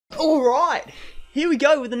Alright, here we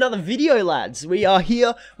go with another video, lads. We are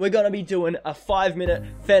here, we're going to be doing a 5-minute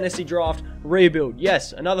fantasy draft rebuild.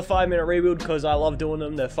 Yes, another 5-minute rebuild because I love doing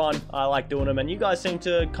them, they're fun, I like doing them, and you guys seem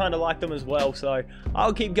to kind of like them as well, so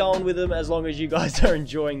I'll keep going with them as long as you guys are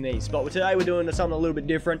enjoying these. But today we're doing something a little bit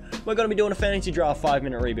different. We're going to be doing a fantasy draft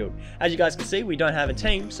 5-minute rebuild. As you guys can see, we don't have a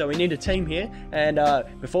team, so we need a team here, and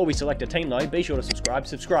before we select a team though, be sure to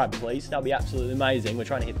subscribe please, that'll be absolutely amazing. We're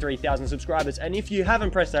trying to hit 3,000 subscribers, and if you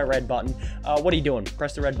haven't pressed that red button, what are you doing?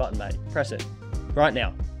 Press the red button, mate. Press it. Right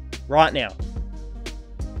now. Right now.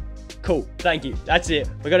 Cool. Thank you. That's it.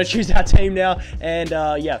 We're going to choose our team now. And,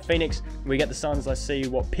 yeah, Phoenix, we get the Suns. Let's see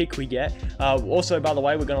what pick we get. Also, by the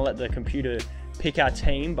way, we're going to let the computer pick our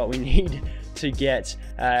team, but we need to get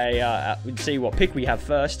see what pick we have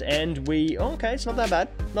first. And okay, it's not that bad.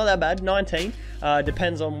 Not that bad. 19.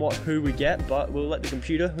 Depends on who we get, but we'll let the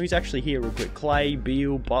computer, who's actually here real quick, Clay,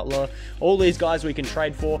 Beal, Butler, all these guys we can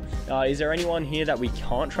trade for. Is there anyone here that we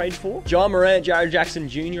can't trade for? John Morant, Jared Jackson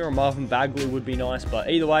Jr. or Marvin Bagley would be nice, but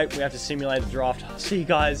either way, we have to simulate the draft. I'll see you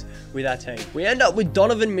guys with our team. We end up with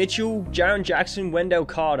Donovan Mitchell, Jaren Jackson, Wendell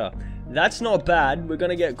Carter. That's not bad. We're going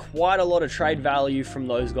to get quite a lot of trade value from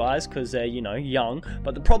those guys because they're, you know, young.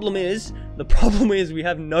 But the problem is we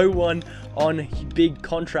have no one on big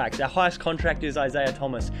contracts. Our highest contract is Isaiah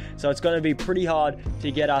Thomas. So it's going to be pretty hard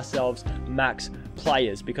to get ourselves max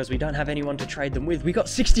players because we don't have anyone to trade them with. We got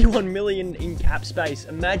 61 million in cap space.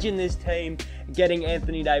 Imagine this team getting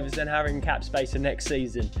Anthony Davis and having cap space for next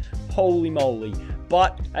season. Holy moly.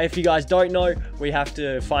 But if you guys don't know, we have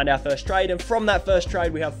to find our first trade, and from that first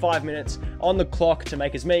trade we have 5 minutes on the clock to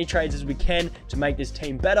make as many trades as we can to make this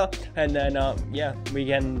team better, and then yeah, we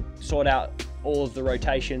can sort out all of the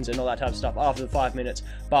rotations and all that type of stuff after the 5 minutes.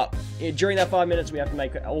 But during that 5 minutes we have to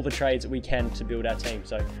make all the trades that we can to build our team.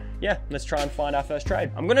 So yeah, let's try and find our first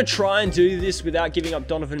trade. I'm going to try and do this without giving up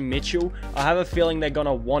Donovan Mitchell. I have a feeling they're going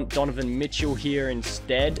to want Donovan Mitchell here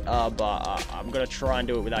instead, but I'm going to try and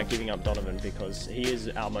do it without giving up Donovan because he is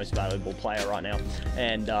our most valuable player right now,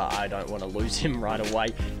 and I don't want to lose him right away.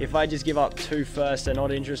 If I just give up 2 firsts, they're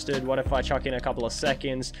not interested. What if I chuck in a couple of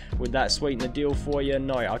seconds? Would that sweeten the deal for you?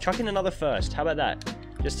 No, I'll chuck in another first. How about that?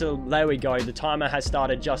 There we go. The timer has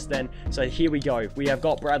started just then. So here we go. We have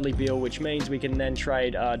got Bradley Beal, which means we can then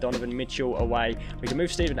trade Donovan Mitchell away. We can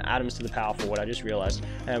move Steven Adams to the power forward, I just realized.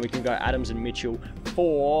 And we can go Adams and Mitchell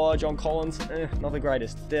for John Collins. Not the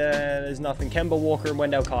greatest. There's nothing. Kemba Walker and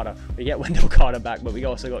Wendell Carter. We get Wendell Carter back, but we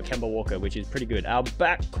also got Kemba Walker, which is pretty good. Our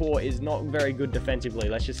backcourt is not very good defensively.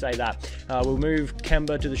 Let's just say that. We'll move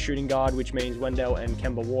Kemba to the shooting guard, which means Wendell and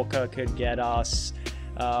Kemba Walker could get us...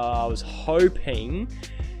 I was hoping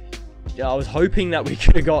that we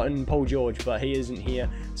could have gotten Paul George, but he isn't here.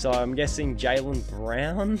 So I'm guessing Jaylen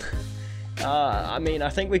Brown. I mean, I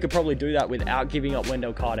think we could probably do that without giving up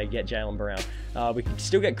Wendell Carter, get Jaylen Brown. We could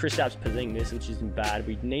still get Kristaps Porzingis, which isn't bad.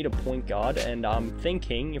 We need a point guard, and I'm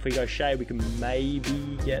thinking if we go Shea, we can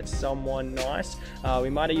maybe get someone nice. We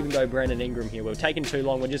might even go Brandon Ingram here. We're taking too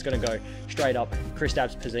long. We're just going to go straight up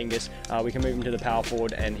Kristaps Porzingis. We can move him to the power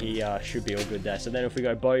forward, and he should be all good there. So then if we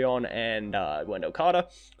go Bojan and Wendell Carter,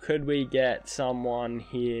 could we get someone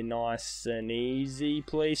here nice and easy,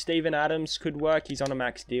 please? Steven Adams could work. He's on a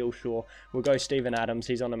max deal, sure. We'll go Steven Adams.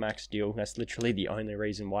 He's on a max deal. That's literally the only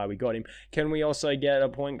reason why we got him. Can we also get a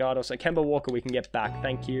point guard? Also, Kemba Walker we can get back.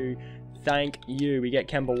 Thank you. Thank you. We get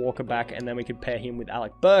Kemba Walker back, and then we could pair him with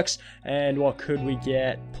Alec Burks. And what could we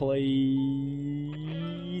get, please?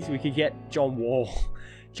 We could get John Wall.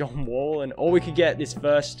 John Wall, or we could get this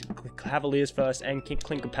first, Cavaliers first, and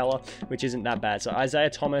Clint Capella, which isn't that bad. So Isaiah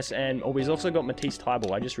Thomas, and we've also got Matisse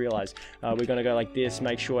Thybulle. I just realized we're going to go like this,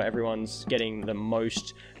 make sure everyone's getting the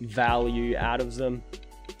most value out of them.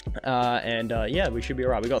 Yeah, we should be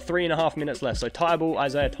alright. We've got 3.5 minutes left. So Thybulle,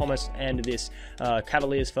 Isaiah Thomas, and this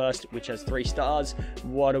Cavaliers first, which has 3 stars.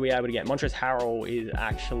 What are we able to get? Montrezl Harrell is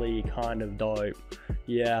actually kind of dope.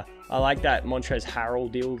 Yeah, I like that Montrezl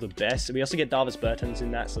Harrell deal the best. We also get Davis Bertans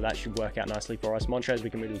in that, so that should work out nicely for us. Montrezl, we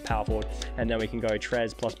can move to the power forward, and then we can go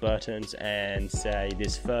Trez plus Bertans and say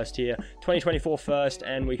this first here. 2024 first,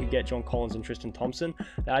 and we could get John Collins and Tristan Thompson.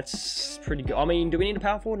 That's pretty good. I mean, do we need a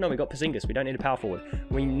power forward? No, we got Porzingis. We don't need a power forward.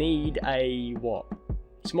 We need a, what?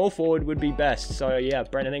 Small forward would be best. So yeah,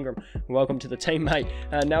 Brandon Ingram, welcome to the team, mate.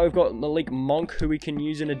 Now we've got Malik Monk, who we can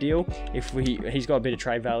use in a deal if he's got a bit of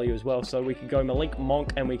trade value as well. So we could go Malik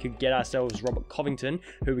Monk, and we could get ourselves Robert Covington,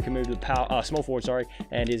 who we can move to the small forward, sorry,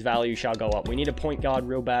 and his value shall go up. We need a point guard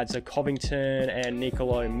real bad, so Covington and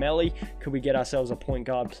Nicolo Melli. Could we get ourselves a point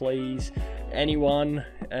guard, please? Anyone,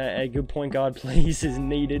 a good point guard, please, is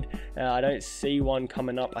needed. I don't see one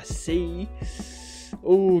coming up. I see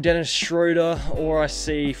Ooh, Dennis Schroeder, or I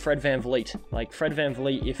see Fred VanVleet. Like, Fred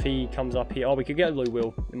VanVleet, if he comes up here. Oh, we could get Lou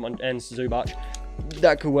Will and Zubac.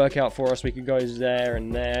 That could work out for us. We could go there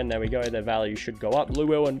and there, and there we go. Their value should go up. Lou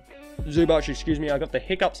Will and Zubac, excuse me. I got the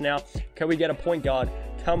hiccups now. Can we get a point guard?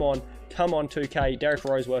 Come on. Come on, 2K. Derrick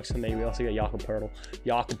Rose works for me. We also got Jakob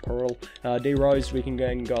Poeltl. D Rose, we can go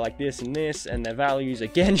and go like this, and their values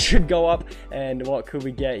again should go up. And what could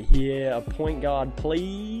we get here? A point guard,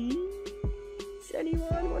 please?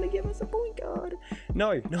 Anyone want to give us a point guard?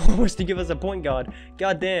 No, no one wants to give us a point guard.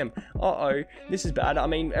 God damn. Uh-oh. This is bad. I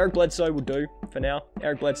mean, Eric Bledsoe will do for now.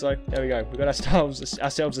 Eric Bledsoe. There we go. We got ourselves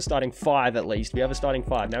a starting 5 at least. We have a starting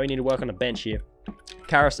 5. Now we need to work on the bench here.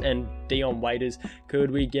 Karras and Dion Waiters.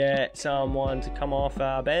 Could we get someone to come off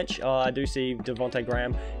our bench? I do see Devontae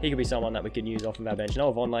Graham. He could be someone that we could use off of our bench.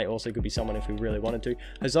 Noah Vonleh also could be someone if we really wanted to.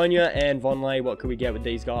 Hazonia and Vonleh, what could we get with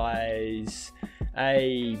these guys?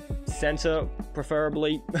 A center,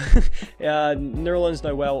 preferably. Nerlens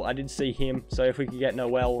Noel, I did see him, so if we could get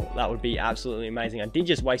Noel, that would be absolutely amazing. I did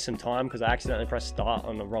just waste some time because I accidentally pressed start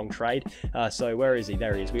on the wrong trade. So where is he?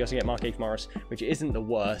 There he is. We also get Markieff Morris, which isn't the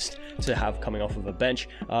worst to have coming off of a bench.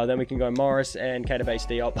 Then we can go Morris and Keita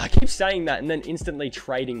Bates-Diop. I keep saying that and then instantly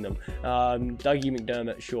trading them. Dougie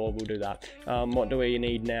McDermott, sure, we'll do that. What do we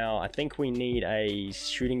need now? I think we need a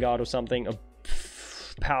shooting guard or something.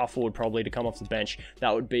 Power forward probably to come off the bench.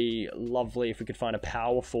 That would be lovely if we could find a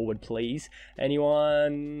power forward, please.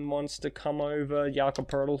 Anyone wants to come over? Jakob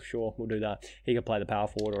Poeltl? Sure, we'll do that. He could play the power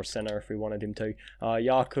forward or center if we wanted him to.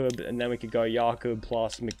 Jakob, and then we could go Jakob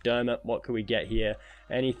plus McDermott. What could we get here?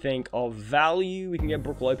 Anything of value? We can get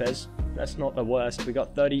Brook Lopez. That's not the worst. We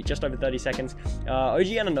got just over 30 seconds. OG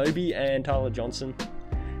Anunoby and Tyler Johnson.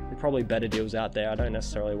 Probably better deals out there. I don't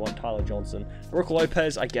necessarily want Tyler Johnson. Brook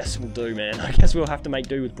Lopez, I guess we'll do, man. I guess we'll have to make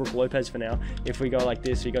do with Brook Lopez for now. If we go like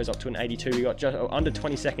this, he goes up to an 82. We got just under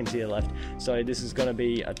 20 seconds here left. So this is going to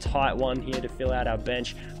be a tight one here to fill out our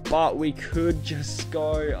bench. But we could just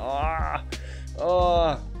go...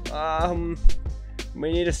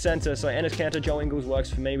 we need a center, so Enes Kanter, Joe Ingles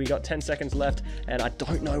works for me. We got 10 seconds left, and I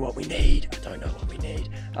don't know what we need.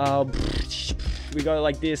 We go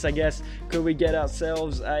like this, I guess. Could we get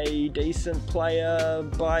ourselves a decent player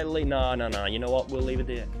by Lee? No. You know what? We'll leave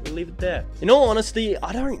it there. In all honesty,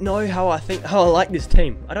 I don't know how I like this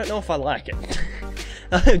team. I don't know if I like it.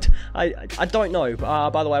 I don't know.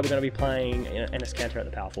 By the way, we're going to be playing Enes Kanter at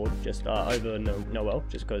the power forward, just over Noel,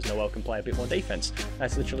 just because Noel can play a bit more defense.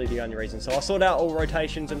 That's literally the only reason. So I'll sort out all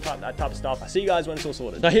rotations and that type of stuff. I'll see you guys when it's all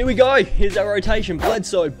sorted. So here we go. Here's our rotation.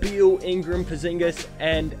 Bledsoe, Beal, Ingram, Porzingis,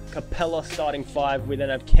 and Capella starting 5. We then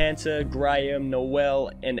have Kanter, Graham,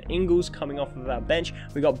 Noel, and Ingles coming off of our bench.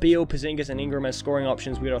 We got Beal, Porzingis, and Ingram as scoring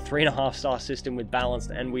options. We got a 3.5-star system with balanced,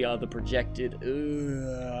 and we are the projected...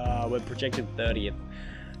 we're projected 30th.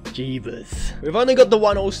 Jeebus. We've only got the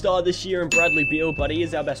one All-Star this year in Bradley Beal, but he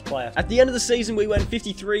is our best player. At the end of the season, we went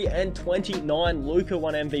 53 and 29. Luka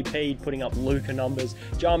won MVP, putting up Luka numbers.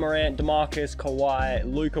 Ja Morant, DeMarcus, Kawhi,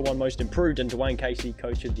 Luka won Most Improved, and Dwayne Casey,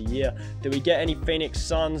 Coach of the Year. Did we get any Phoenix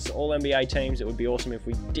Suns All-NBA teams? It would be awesome if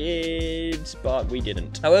we did, but we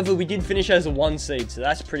didn't. However, we did finish as a 1 seed, so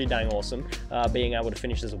that's pretty dang awesome, being able to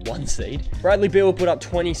finish as a 1 seed. Bradley Beal put up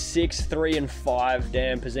 26, 3 and 5.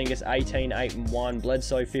 Damn, Porzingis 18, 8 and 1.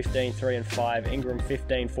 Bledsoe 15, 3 and 5. Ingram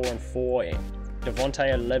 15, 4 and 4.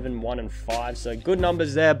 Devontae 11, 1 and 5. So good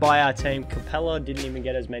numbers there by our team. Capella didn't even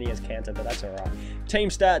get as many as Kanter, but that's alright. Team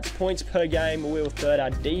stats, points per game, we were 3rd. Our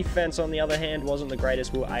defense, on the other hand, wasn't the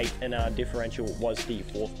greatest. We were 8th, and our differential was the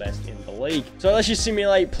 4th best in the league. So let's just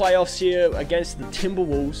simulate playoffs here against the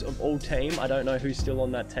Timberwolves of all team. I don't know who's still on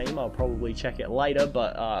that team. I'll probably check it later,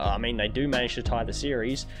 but I mean, they do manage to tie the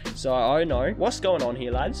series. So, oh no. What's going on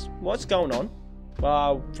here, lads? What's going on?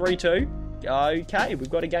 3-2. Okay, we've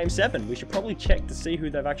got a game 7. We should probably check to see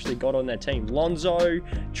who they've actually got on their team. Lonzo,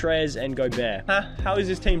 Trez, and Gobert. How is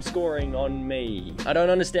this team scoring on me? I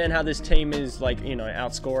don't understand how this team is, like, you know,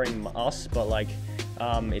 outscoring us, but, like,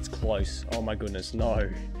 it's close. Oh my goodness, no.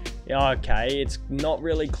 Okay, it's not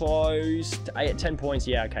really close. 10 points,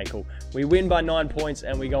 yeah, okay, cool. We win by 9 points,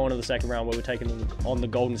 and we go on to the second round where we're taking on the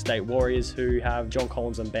Golden State Warriors, who have John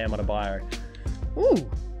Collins and Bam Adebayo. Ooh.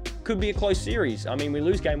 Could be a close series. I mean, we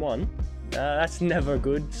lose game 1. That's never a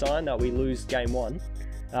good sign that we lose game 1.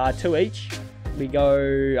 2 each. We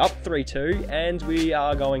go up 3-2, and we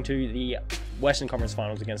are going to the Western Conference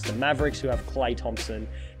Finals against the Mavericks, who have Klay Thompson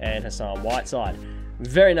and Hassan Whiteside.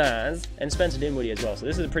 Very nice. And Spencer Dinwiddie as well. So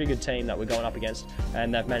this is a pretty good team that we're going up against,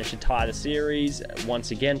 and they've managed to tie the series.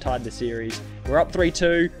 Once again, tied the series. We're up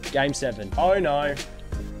 3-2, game 7. Oh no.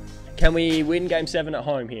 Can we win Game 7 at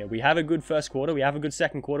home here? We have a good first quarter. We have a good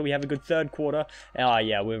second quarter. We have a good third quarter.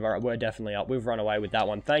 Yeah, we're definitely up. We've run away with that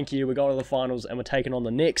one. Thank you. We're going to the finals, and we're taking on the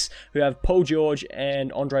Knicks, who have Paul George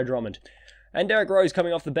and Andre Drummond. And Derrick Rose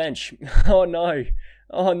coming off the bench. Oh, no.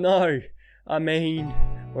 Oh, no. I mean,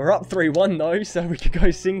 we're up 3-1 though, so we could go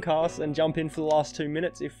Sincast and jump in for the last 2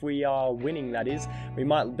 minutes if we are winning, that is. We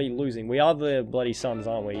might be losing. We are the bloody Suns,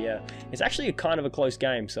 aren't we? Yeah. It's actually a kind of a close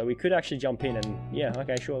game, so we could actually jump in and, yeah,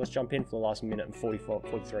 okay, sure, let's jump in for the last minute and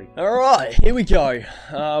 43. Alright, here we go.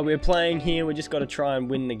 We're playing here. We just got to try and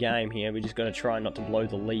win the game here. We just got to try not to blow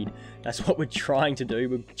the lead. That's what we're trying to do.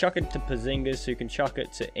 We chuck it to Porzingis, who can chuck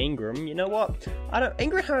it to Ingram. You know what?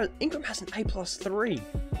 Ingram has an A+3.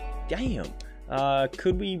 Damn.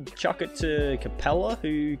 Could we chuck it to Capella,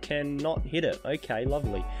 who cannot hit it? Okay,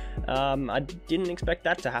 lovely. I didn't expect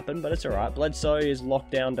that to happen, but it's alright. Bledsoe is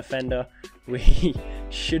lockdown defender. We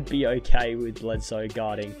should be okay with Bledsoe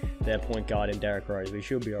guarding their point guard in Derrick Rose. We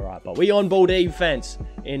should be alright. But we on ball defense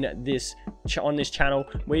in this on this channel.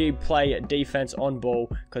 We play defense on ball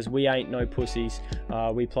because we ain't no pussies.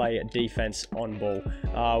 We play defense on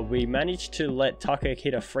ball. We managed to let Tucker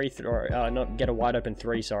hit a free throw, not get a wide open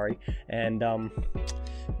three, sorry, and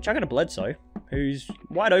chuck it to Bledsoe, who's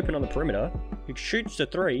wide open on the perimeter, who shoots the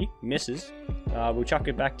three, misses. We'll chuck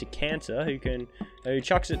it back to Cantor, who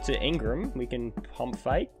chucks it to Ingram. We can pump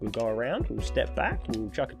fake. We'll go around. We'll step back. We'll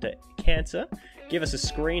chuck it to Cantor. Give us a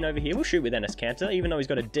screen over here. We'll shoot with Enes Kanter, even though he's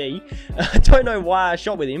got a D. I don't know why I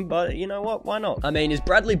shot with him, but you know what? Why not? I mean, is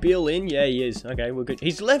Bradley Beal in? Yeah, he is. Okay, we're good.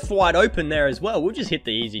 He's left wide open there as well. We'll just hit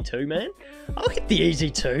the easy two, man. I'll hit the easy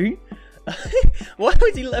two. Why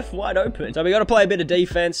was he left wide open? So we got to play a bit of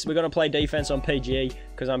defense. We're going to play defense on PG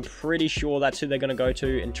because I'm pretty sure that's who they're going to go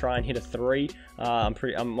to and try and hit a three.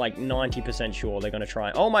 I'm like 90% sure they're going to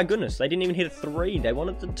try. Oh my goodness, they didn't even hit a three. They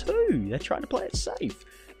wanted the two. They're trying to play it safe.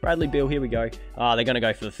 Bradley Beal, here we go. They're going to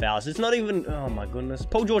go for the fouls. It's not even... Oh, my goodness.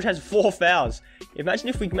 Paul George has 4 fouls. Imagine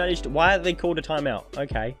if we managed... Why have they called a timeout?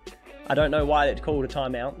 Okay. I don't know why they called a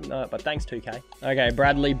timeout, but thanks, 2K. Okay,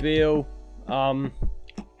 Bradley Beal.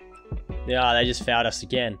 Yeah, they just fouled us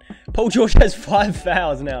again. Paul George has 5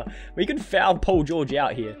 fouls now. We could foul Paul George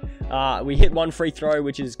out here. We hit 1 free throw,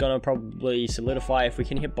 which is going to probably solidify. If we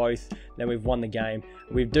can hit both, then we've won the game.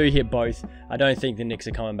 We do hit both. I don't think the Knicks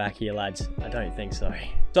are coming back here, lads. I don't think so.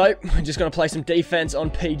 So, we're just going to play some defense on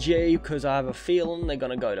PG because I have a feeling they're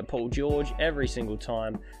going to go to Paul George every single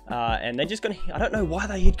time. And they're just going to... I don't know why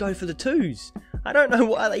they go for the twos. I don't know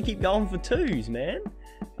why they keep going for twos, man.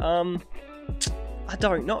 I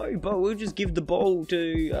don't know, but we'll just give the ball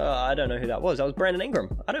to, I don't know who that was. That was Brandon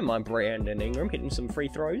Ingram. I don't mind Brandon Ingram hitting some free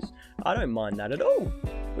throws. I don't mind that at all.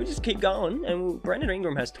 We'll just keep going, and Brandon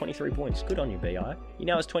Ingram has 23 points. Good on you, BI. He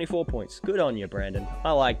now has 24 points. Good on you, Brandon.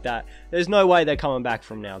 I like that. There's no way they're coming back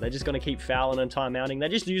from now. They're just going to keep fouling and timeouting. They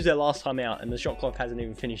just used their last timeout, and the shot clock hasn't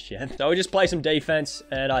even finished yet. So we'll just play some defense,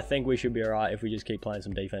 and I think we should be alright if we just keep playing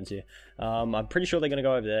some defense here. I'm pretty sure they're going to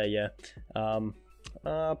go over there, yeah.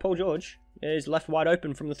 Paul George is left wide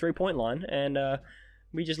open from the three-point line, and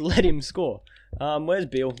we just let him score. Where's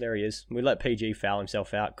Beal? There he is. We let PG foul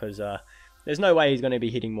himself out because there's no way he's going to be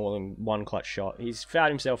hitting more than 1 clutch shot. He's fouled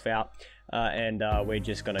himself out, and we're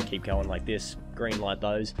just going to keep going like this. Green light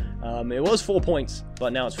those. It was 4 points,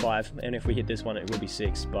 but now it's 5, and if we hit this one, it will be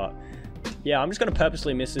 6, but... Yeah, I'm just going to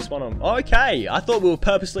purposely miss this one. Okay, I thought we were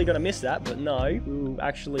purposely going to miss that, but no, we'll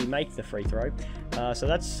actually make the free throw. So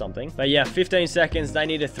that's something. But yeah, 15 seconds. They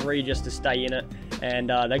need a 3 just to stay in it, and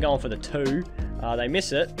they're going for the 2. They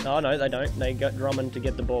miss it. Oh, no, they don't. They got Drummond to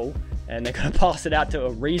get the ball, and they're going to pass it out to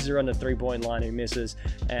Ariza on the three-point line who misses,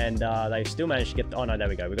 and they still managed to get... Oh, no, there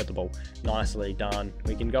we go. We got the ball. Nicely done.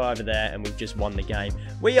 We can go over there, and we've just won the game.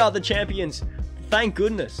 We are the champions. Thank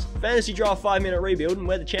goodness. Fantasy draft 5-minute rebuild, and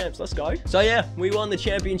we're the champs. Let's go. So yeah, we won the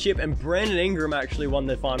championship, and Brandon Ingram actually won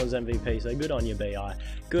the finals MVP. So good on you, BI.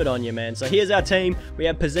 Good on you, man. So here's our team. We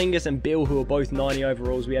have Porzingis and Bill, who are both 90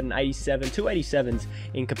 overalls. We had an 87, 2 87s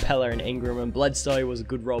in Capella and Ingram, and Bledsoe was a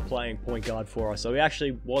good role-playing point guard for us. So he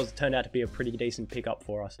actually turned out to be a pretty decent pickup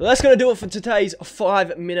for us. So that's going to do it for today's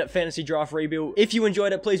 5-minute fantasy draft rebuild. If you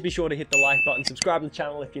enjoyed it, please be sure to hit the like button. Subscribe to the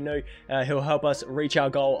channel if you're new. He'll help us reach our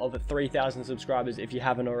goal of 3,000 subscribers. If you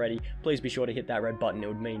haven't already, please be sure to hit that red button. It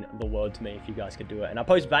would mean the world to me if you guys could do it. And I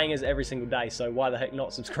post bangers every single day, so why the heck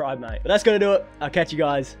not subscribe, mate? But that's going to do it. I'll catch you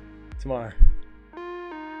guys tomorrow.